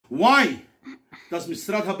Why does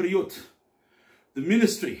Misrad HaBriyut, the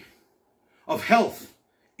Ministry of Health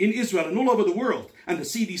in Israel and all over the world, and the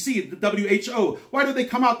CDC, the WHO, why do they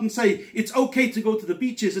come out and say it's okay to go to the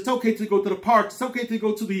beaches, it's okay to go to the parks, it's okay to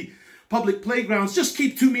go to the public playgrounds, just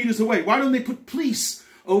keep 2 meters away? Why don't they put police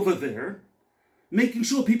over there, making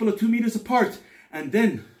sure people are 2 meters apart, and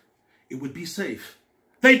then it would be safe?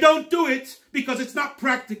 They don't do it because it's not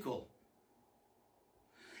practical.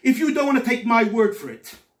 If you don't want to take my word for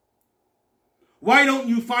it, why don't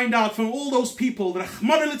you find out from all those people,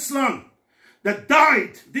 Rahman al-Islam, that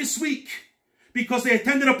died this week because they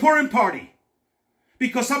attended a Purim party,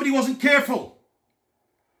 because somebody wasn't careful,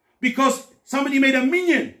 because somebody made a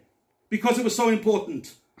minyan, because it was so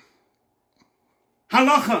important.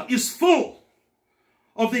 Halacha is full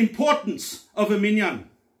of the importance of a minyan.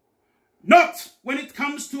 Not when it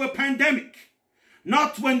comes to a pandemic.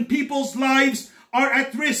 Not when people's lives are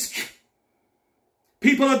at risk.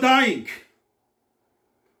 People are dying.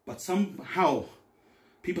 But somehow,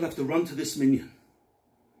 people have to run to this minyan.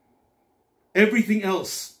 Everything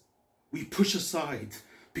else, we push aside.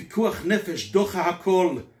 Pikuach nefesh docha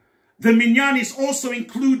hakol. The minyan is also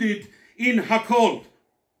included in hakol.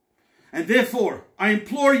 And therefore, I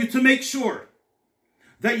implore you to make sure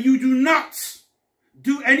that you do not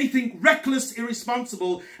do anything reckless,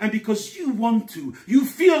 irresponsible, and because you want to, you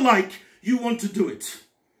feel like you want to do it.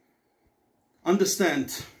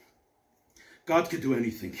 Understand, God could do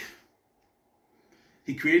anything.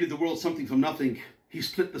 He created the world something from nothing. He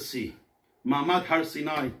split the sea. Ma'amad Har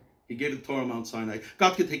Sinai. He gave the Torah Mount Sinai.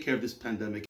 God could take care of this pandemic.